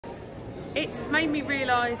It's made me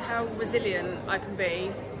realise how resilient I can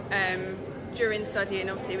be. During studying,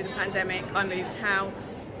 obviously with the pandemic, I moved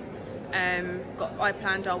house, I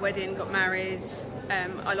planned our wedding, got married,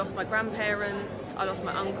 I lost my grandparents, I lost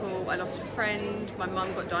my uncle, I lost a friend, my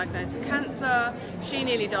mum got diagnosed with cancer, she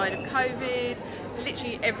nearly died of COVID.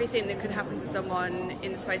 Literally everything that could happen to someone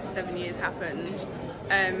in the space of 7 years happened.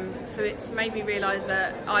 So it's made me realise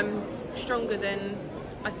that I'm stronger than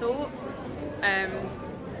I thought,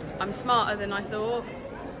 I'm smarter than I thought,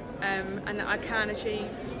 and that I can achieve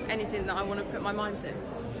anything that I want to put my mind to.